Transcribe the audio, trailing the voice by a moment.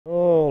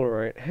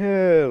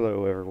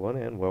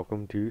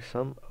welcome to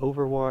some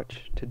Overwatch.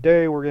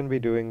 Today we're going to be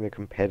doing the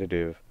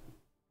competitive.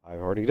 I've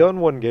already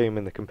done one game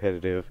in the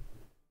competitive.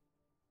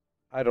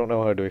 I don't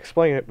know how to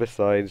explain it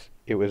besides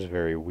it was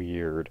very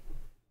weird.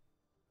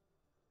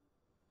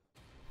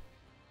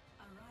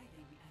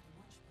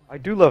 I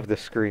do love this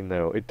screen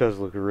though, it does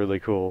look really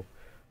cool.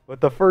 But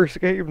the first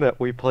game that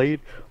we played,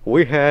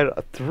 we had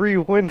 3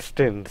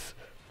 Winstons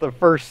the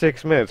first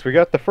 6 minutes. We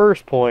got the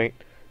first point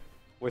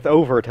with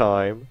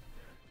overtime.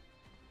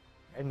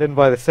 And then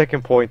by the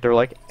second point, they're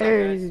like,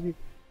 hey,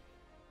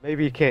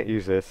 maybe you can't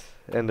use this.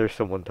 And there's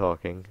someone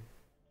talking.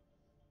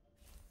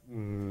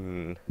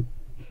 I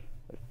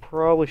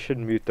probably should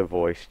mute the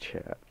voice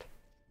chat.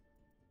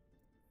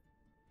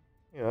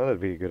 You know,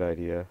 that'd be a good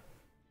idea.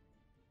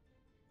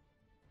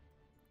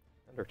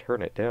 Or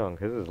turn it down,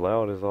 because it's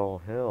loud as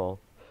all hell.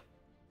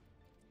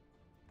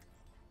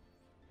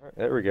 Alright,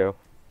 there we go.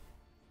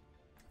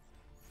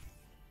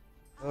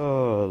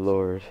 Oh,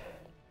 Lord.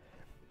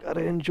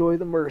 Gotta enjoy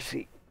the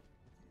mercy.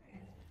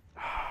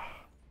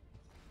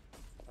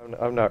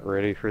 I'm not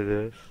ready for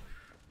this.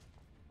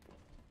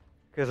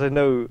 Because I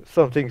know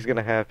something's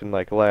gonna happen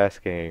like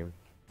last game.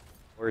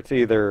 Where it's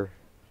either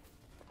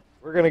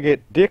we're gonna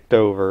get dicked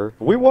over.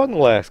 We won the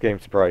last game,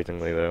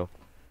 surprisingly, though.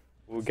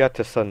 We got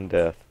to sudden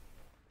death.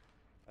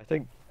 I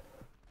think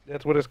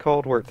that's what it's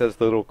called, where it does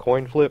the little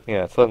coin flip.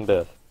 Yeah, sudden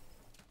death.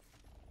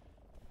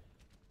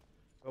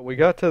 But we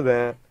got to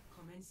that.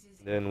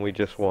 Then we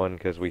just won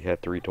because we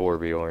had 3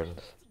 Torbjorns.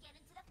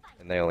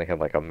 And they only had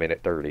like a minute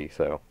 30,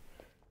 so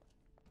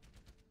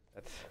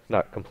that's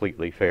not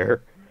completely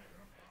fair.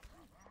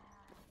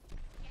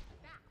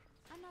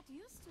 I'm not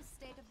used to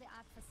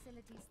state-of-the-art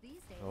facilities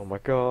these days. Oh my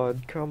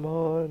god, come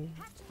on.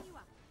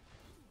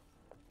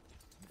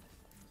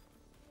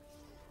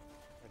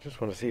 I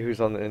just want to see who's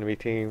on the enemy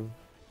team.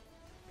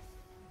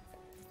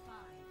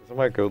 I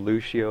might go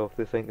Lucio if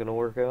this ain't gonna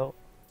work out.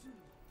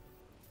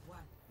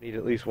 Need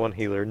at least one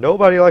healer.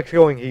 Nobody likes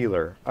going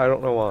healer. I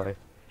don't know why.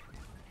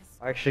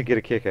 I actually get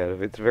a kick out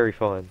of it. It's very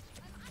fun.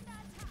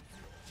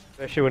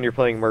 Especially when you're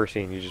playing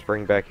Mercy and you just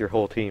bring back your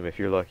whole team if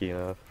you're lucky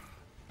enough.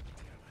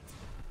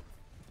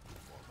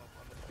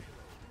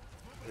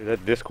 Dude,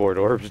 that Discord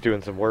orb's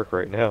doing some work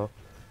right now.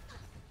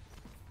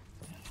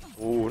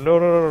 Ooh, no, no,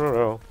 no, no,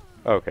 no.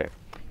 Okay.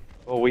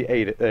 Well, we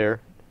ate it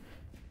there.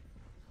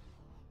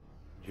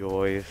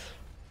 Joys.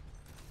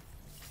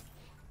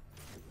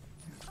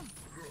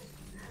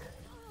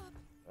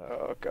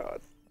 Oh,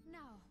 God.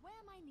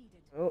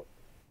 Well,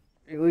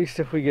 at least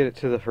if we get it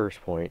to the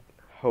first point,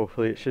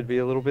 hopefully it should be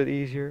a little bit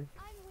easier.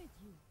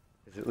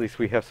 Because at least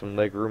we have some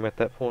leg room at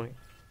that point.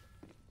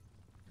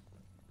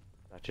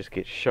 Not just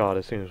get shot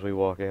as soon as we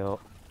walk out.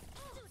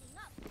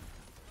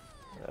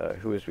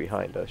 Who is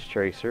behind us?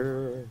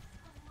 Tracer.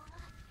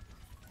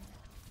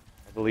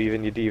 I believe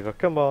in you, Diva.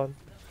 Come on.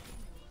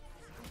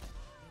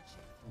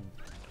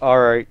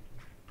 Alright.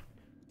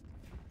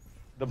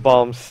 The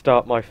bombs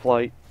stopped my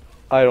flight.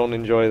 I don't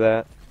enjoy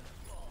that.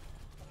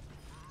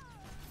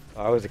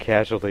 I was a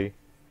casualty.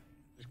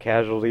 Just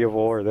casualty of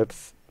war.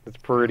 That's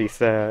pretty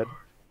sad.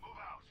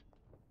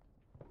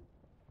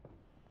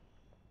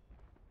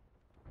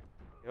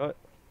 You know what?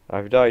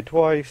 I've died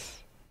twice.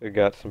 I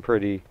got some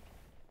pretty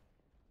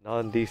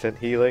non-decent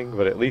healing,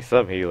 but at least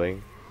some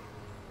healing.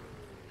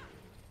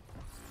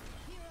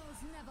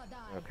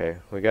 Okay,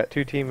 we got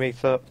 2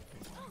 teammates up.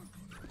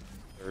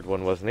 Third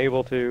one wasn't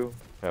able to.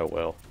 Oh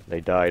well,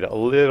 they died a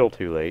little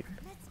too late.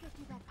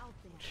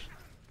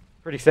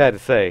 Pretty sad to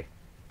say.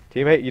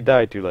 Teammate, you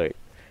died too late.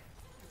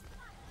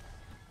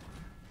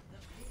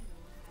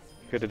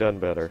 Could have done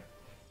better.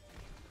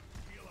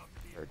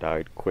 Or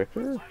died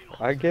quicker,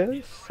 I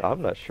guess?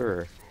 I'm not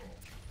sure.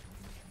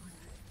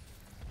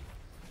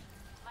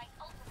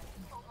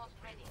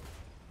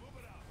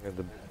 And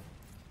the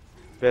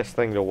best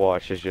thing to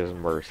watch is just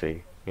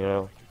Mercy, you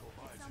know?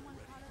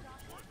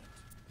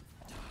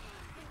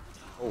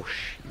 Oh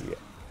shit.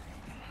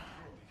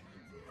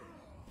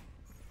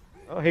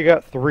 Oh, he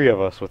got 3 of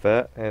us with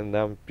that, and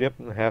yep,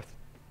 a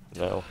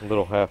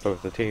little half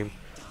of the team.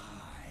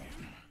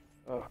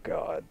 Oh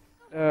god,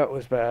 that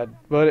was bad,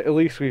 but at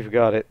least we've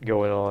got it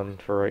going on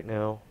for right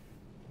now.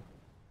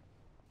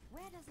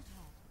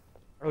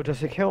 Oh,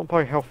 does it count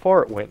by how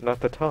far it went,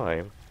 not the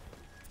time?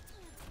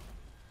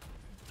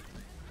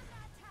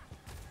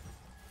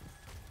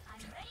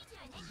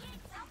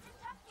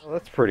 Oh,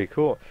 that's pretty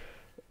cool.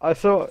 I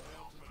saw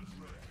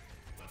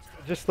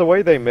just the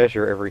way they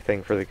measure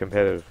everything for the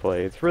competitive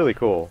play. It's really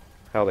cool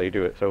how they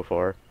do it so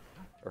far,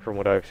 or from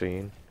what I've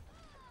seen.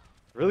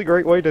 Really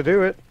great way to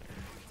do it,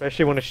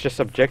 especially when it's just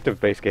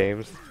objective-based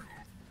games.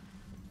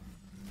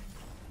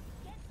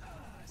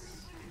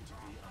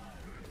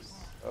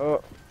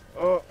 Oh,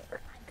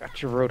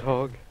 got your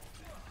Roadhog.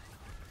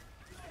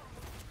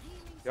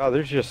 God,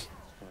 there's just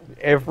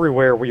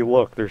everywhere we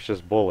look. There's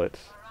just bullets.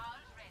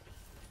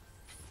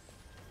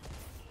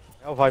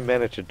 How have I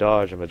managed to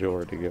dodge a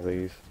majority of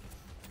these?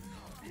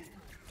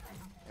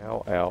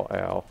 Ow, ow,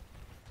 ow.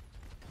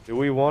 Do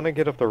we want to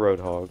get up the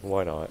Roadhog?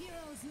 Why not?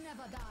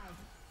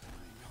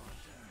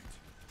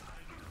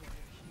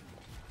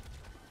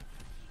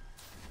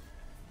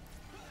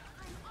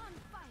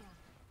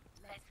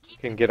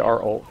 can get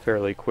our ult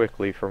fairly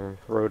quickly from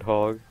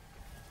Roadhog.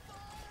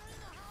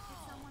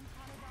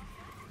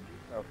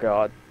 Oh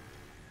god.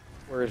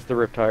 Where is the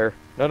Riptire?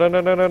 No, no, no,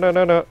 no, no, no,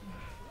 no, no.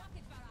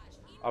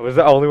 I was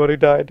the only one who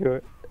died to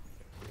it.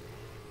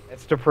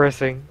 It's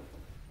depressing.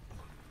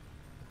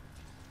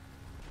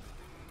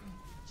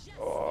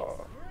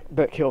 Oh,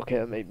 that kill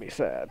cam made me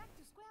sad.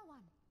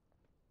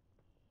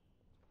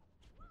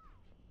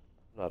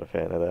 Not a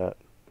fan of that.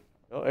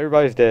 Well,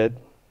 everybody's dead.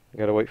 I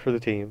gotta wait for the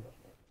team.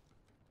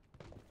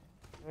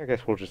 I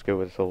guess we'll just go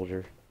with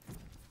Soldier.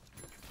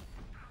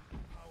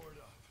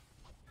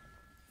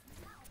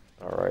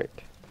 Alright.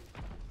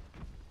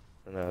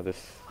 No,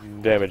 this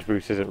damage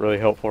boost isn't really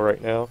helpful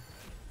right now.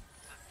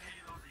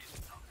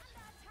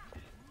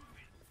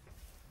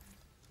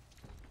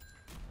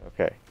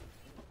 Okay.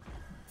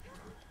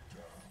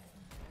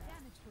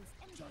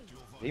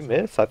 Did he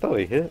miss? I thought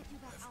he hit.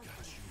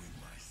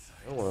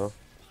 Oh well.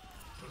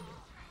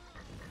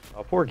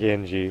 Oh, poor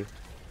Genji.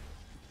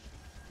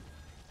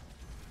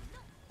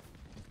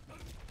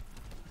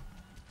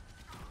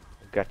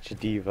 Gotcha,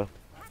 diva.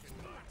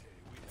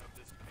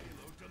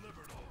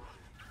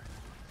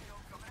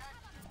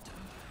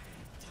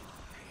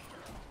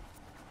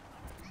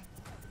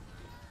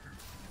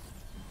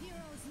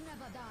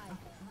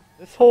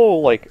 This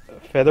whole, like,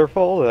 feather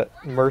fall that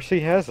Mercy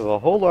has is a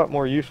whole lot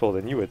more useful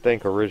than you would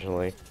think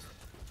originally.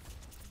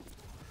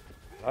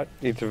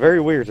 It's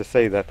very weird to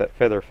say that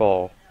feather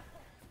fall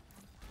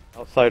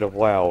outside of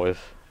WoW is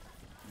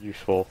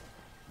useful.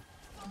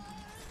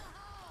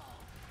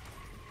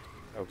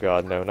 Oh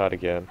god, no, not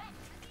again.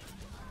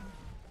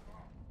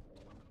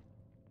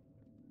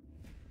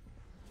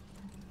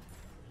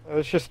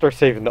 Let's just start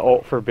saving the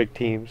ult for big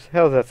teams.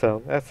 How does that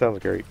sound? That sounds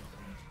great.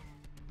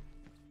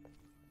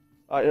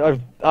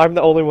 I'm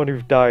the only one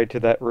who's died to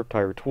that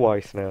Riptire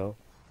twice now.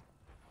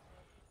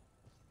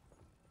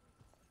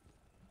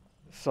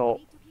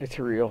 Salt, it's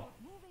real.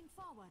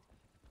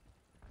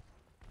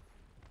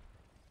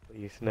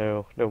 Please,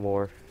 no, no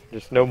more.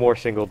 Just no more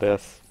single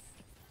deaths.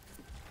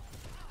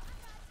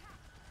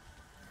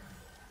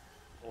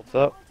 What's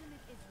up?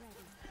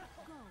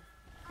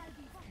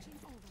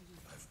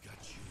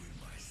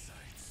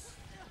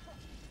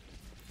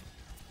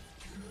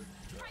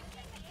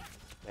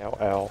 Ow,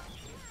 ow.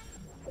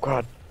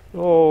 God.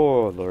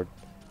 Oh, Lord.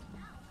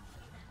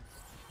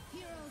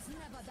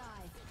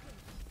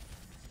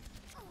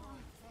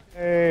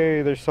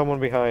 Hey, there's someone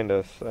behind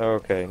us.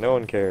 Okay, no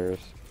one cares.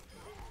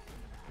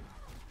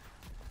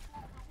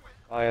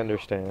 I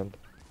understand.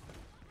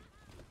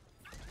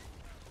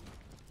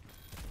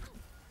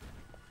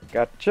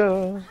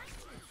 Gotcha.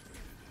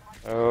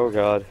 Oh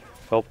god.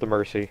 Help the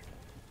Mercy.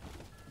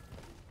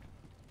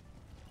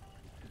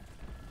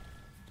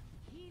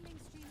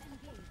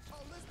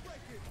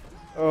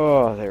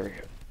 Oh, there we go.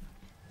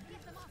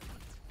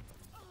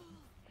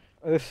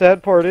 The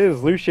sad part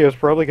is, Lucio's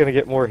probably going to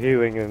get more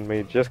healing than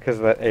me just because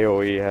of that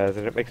AoE he has,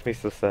 and it makes me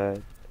so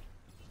sad.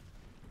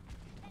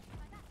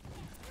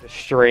 A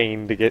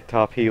strain to get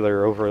top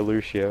healer over a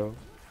Lucio.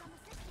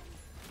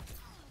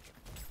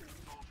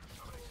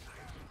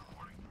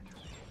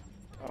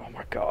 Oh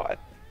my god.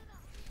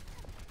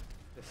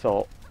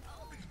 Assault.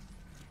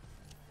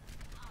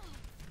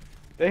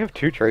 They have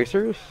 2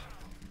 tracers?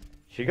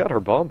 She got her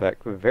bomb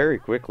back very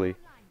quickly.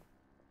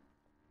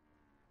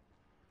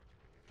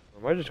 Or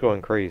am I just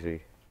going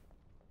crazy?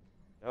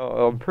 No,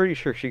 I'm pretty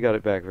sure she got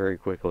it back very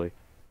quickly.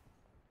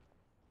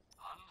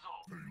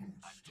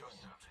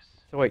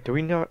 So wait, do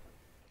we not...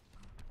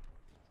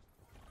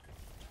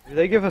 Do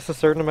they give us a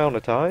certain amount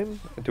of time?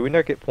 Do we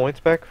not get points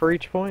back for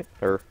each point?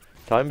 Or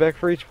time back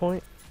for each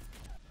point?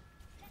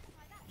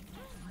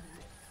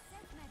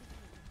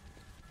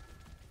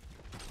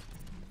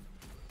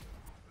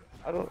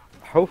 I don't...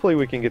 Hopefully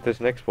we can get this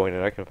next point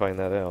and I can find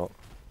that out.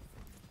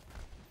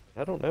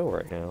 I don't know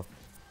right now.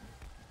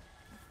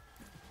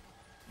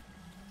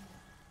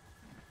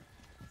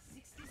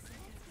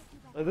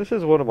 This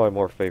is one of my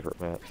more favorite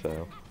maps,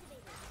 so...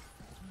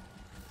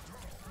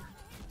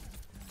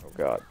 Oh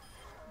god.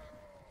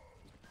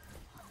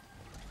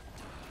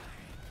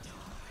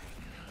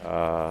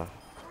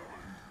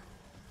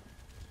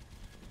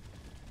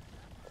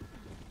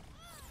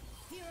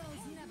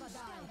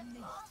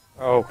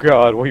 Oh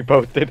god, we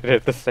both did it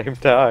at the same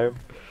time.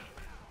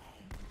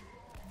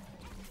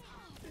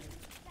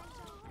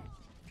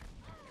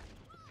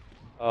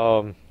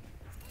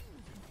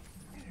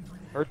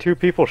 Her 2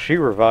 people she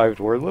revived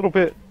were a little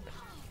bit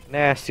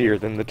nastier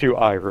than the 2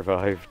 I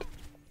revived.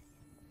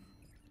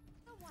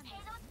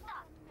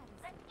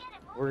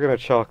 We're gonna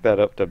chalk that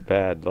up to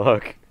bad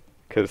luck,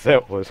 cause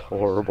that was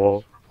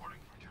horrible.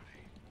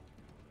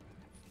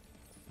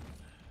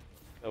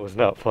 That was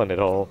not fun at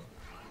all.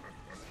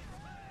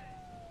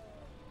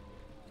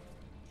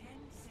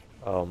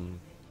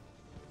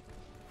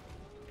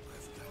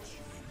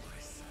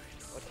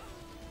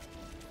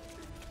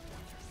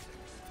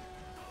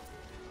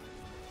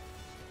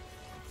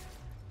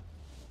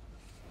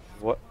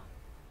 What?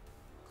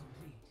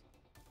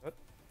 What?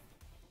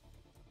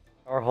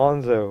 Our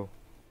Hanzo.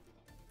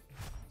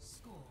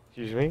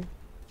 Excuse me?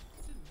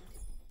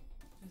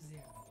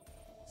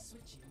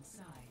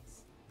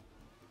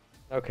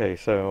 Okay,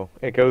 so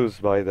it goes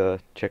by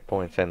the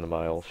checkpoints and the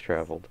miles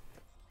traveled.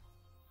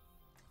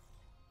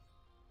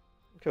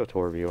 Go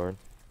Torbjorn.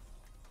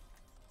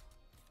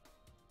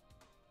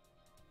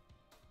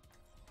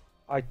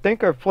 I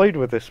think I've played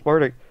with this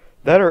Sparta.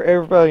 That or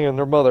everybody and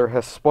their mother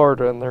has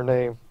Sparta in their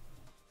name.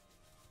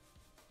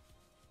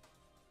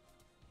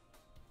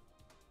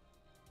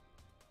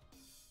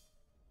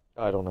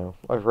 I don't know.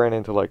 I've ran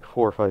into like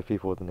 4 or 5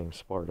 people with the name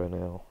Sparta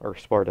now. Or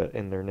Sparta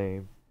in their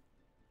name.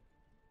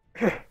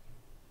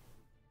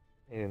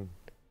 And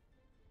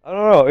I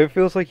don't know, it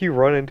feels like you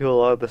run into a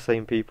lot of the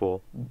same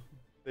people.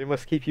 They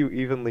must keep you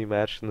evenly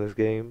matched in this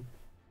game.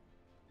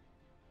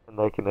 And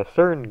like in a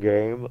certain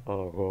game,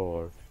 oh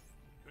god.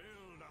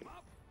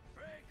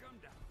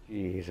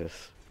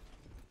 Jesus.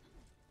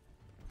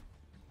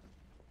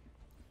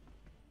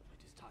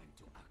 It is time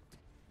to act.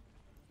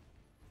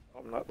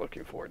 I'm not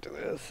looking forward to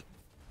this.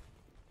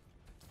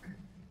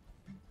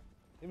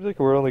 Seems like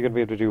we're only going to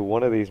be able to do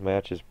one of these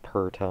matches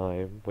per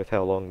time with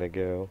how long they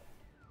go.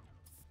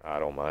 I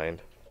don't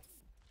mind.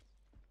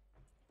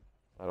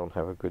 I don't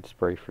have a good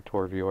spray for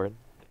Torbjorn.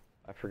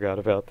 I forgot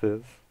about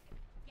this.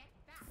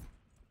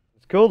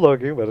 It's cool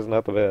looking, but it's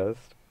not the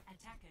best.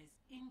 Attackers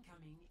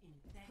incoming in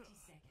 30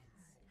 seconds.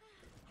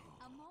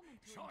 A moment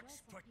to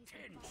Shots embrace a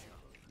piece of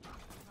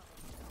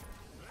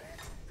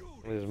potential.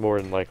 It is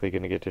more than likely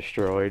going to get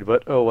destroyed,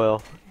 but oh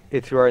well.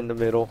 It's right in the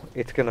middle.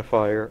 It's going to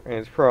fire, and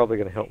it's probably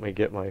going to help me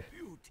get my...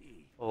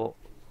 Beauty. Oh.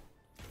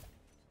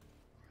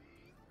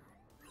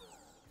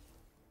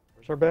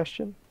 Where's our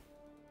Bastion?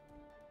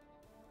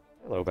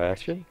 Hello,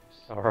 Bastion.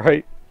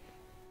 Alright.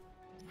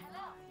 5,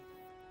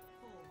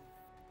 4,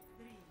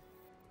 3,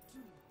 2,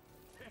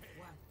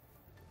 1.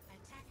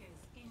 Attackers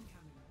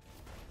incoming.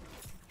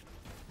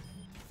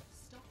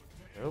 Stop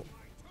the Nope.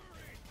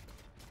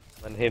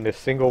 I'm hitting a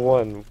single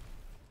one.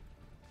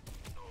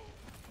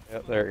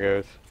 Yep, there it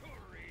goes.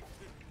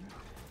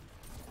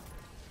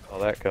 Saw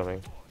that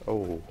coming.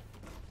 Oh.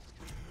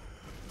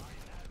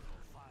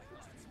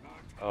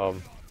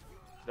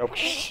 Nope.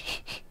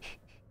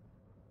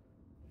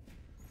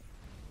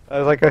 I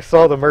was like, I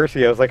saw the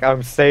Mercy. I was like,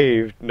 I'm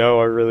saved. No,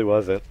 I really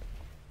wasn't.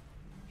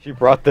 She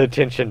brought the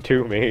attention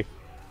to me.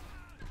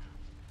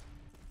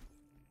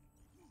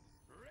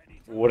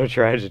 What a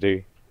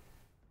tragedy.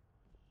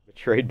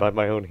 Betrayed by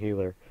my own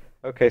healer.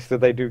 Okay, so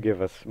they do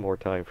give us more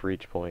time for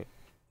each point.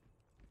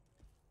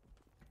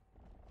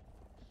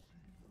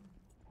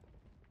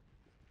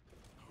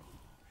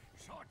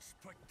 Shots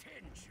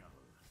potential.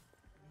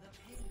 The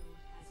payload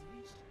has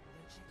reached the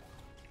checkpoint.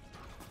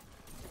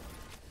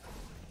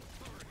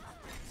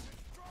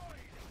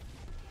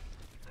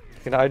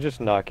 Can I just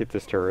not get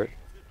this turret?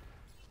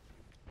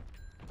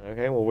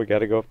 Okay, well we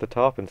gotta go up the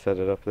top and set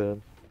it up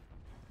then.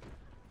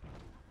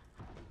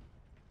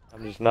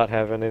 I'm just not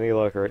having any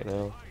luck right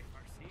now.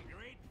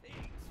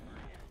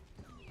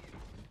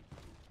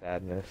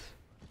 Sadness.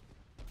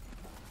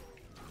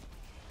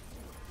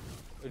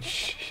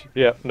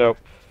 Yep, nope.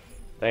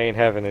 They ain't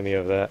having any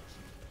of that.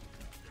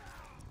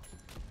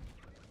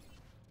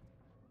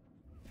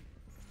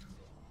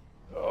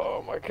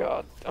 Oh my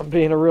god, I'm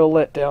being a real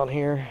letdown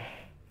here.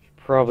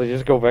 Probably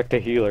just go back to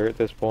healer at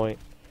this point.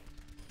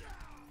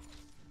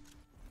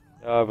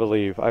 I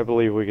believe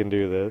we can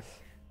do this.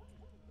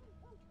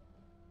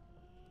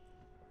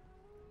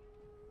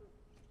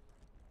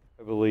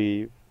 I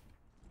believe.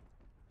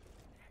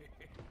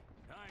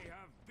 I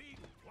have big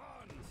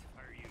plans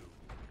for you.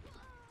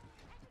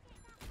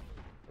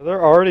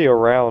 They're already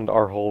around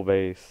our whole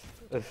base.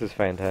 This is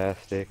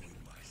fantastic.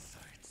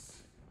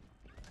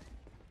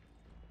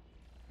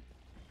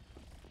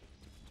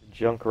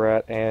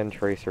 Junkrat and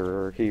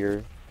Tracer are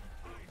here.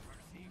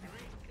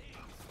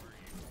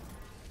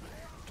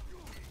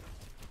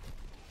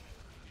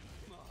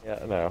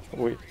 Yeah, no,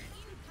 we...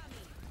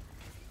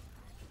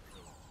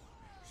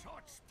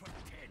 Shots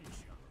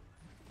potential.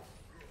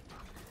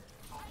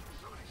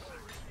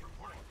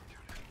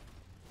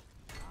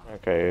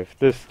 Okay, if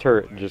this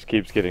turret just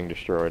keeps getting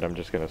destroyed, I'm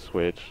just gonna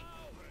switch.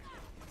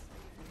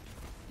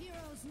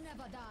 heroes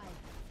never die.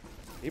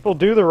 People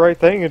do the right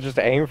thing and just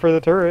aim for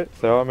the turret,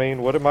 so I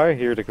mean, what am I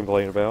here to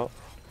complain about?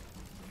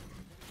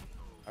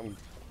 I'm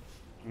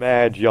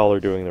mad y'all are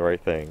doing the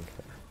right thing.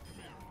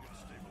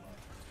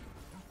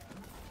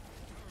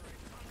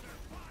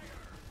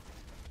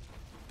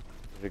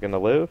 Is it gonna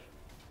live?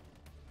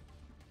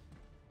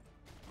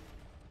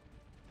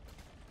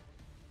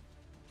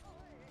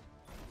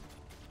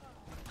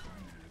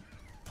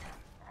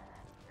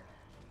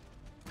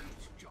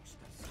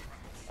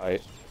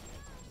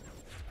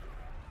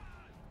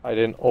 I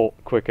didn't ult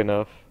quick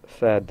enough.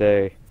 Sad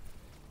day.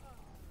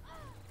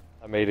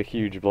 I made a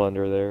huge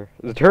blunder there.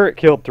 The turret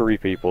killed 3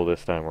 people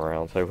this time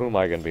around, so who am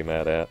I gonna be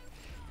mad at?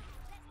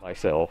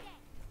 Myself.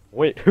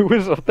 Wait, who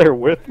was up there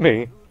with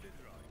me?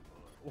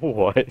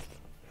 What?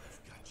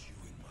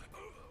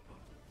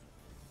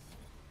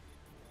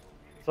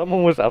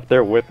 Someone was up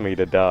there with me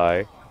to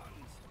die.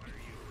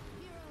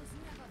 Heroes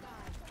never die.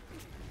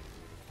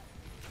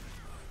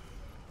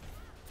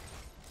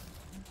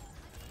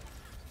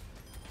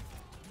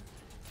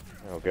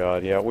 Oh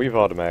god, yeah, we've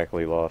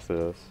automatically lost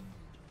this.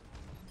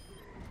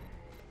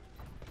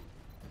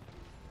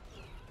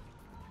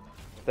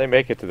 If they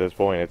make it to this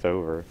point, it's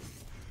over.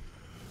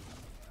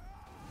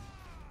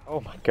 Oh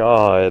my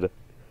god.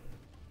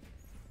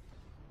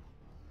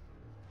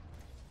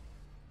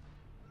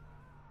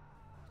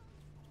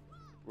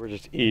 We're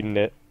just eating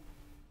it.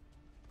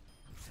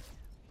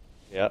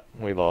 Yep,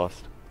 we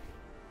lost.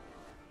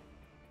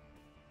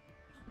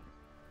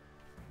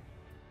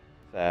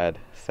 Sad.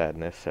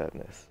 Sadness,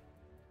 sadness.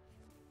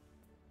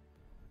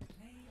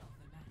 Play of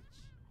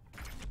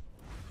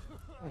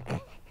the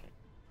match.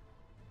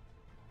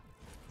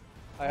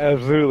 I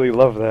absolutely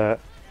love that.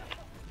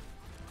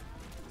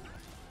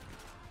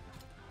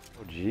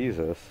 Oh,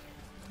 Jesus.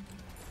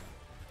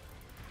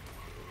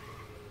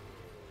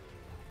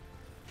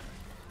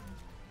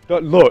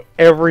 Look,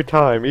 every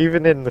time,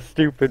 even in the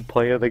stupid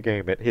play of the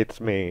game, it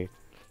hits me.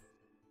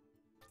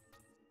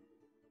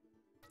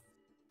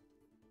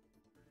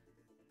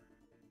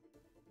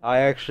 I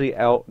actually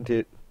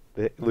outdid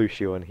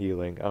Lucio in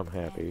healing. I'm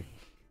happy.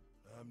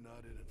 I'm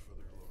not in it for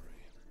the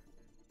glory.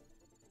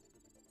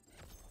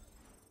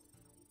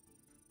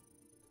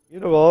 You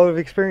have a lot of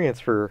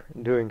experience for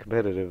doing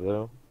competitive,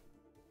 though.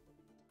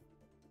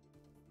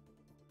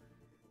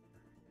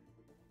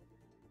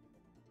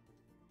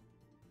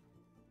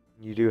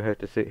 You do have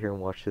to sit here and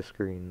watch the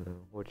screen,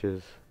 though, which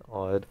is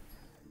odd.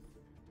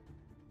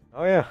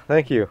 Oh yeah,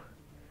 thank you.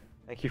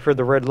 Thank you for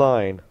the red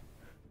line.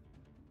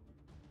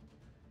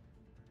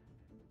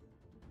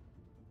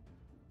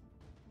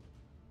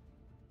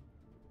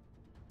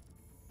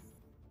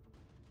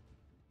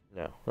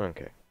 No,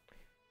 okay.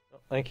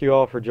 Well, thank you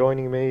all for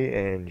joining me,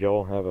 and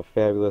y'all have a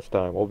fabulous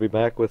time. We'll be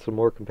back with some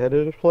more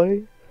competitive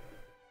play,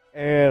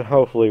 and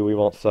hopefully we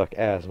won't suck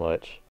as much.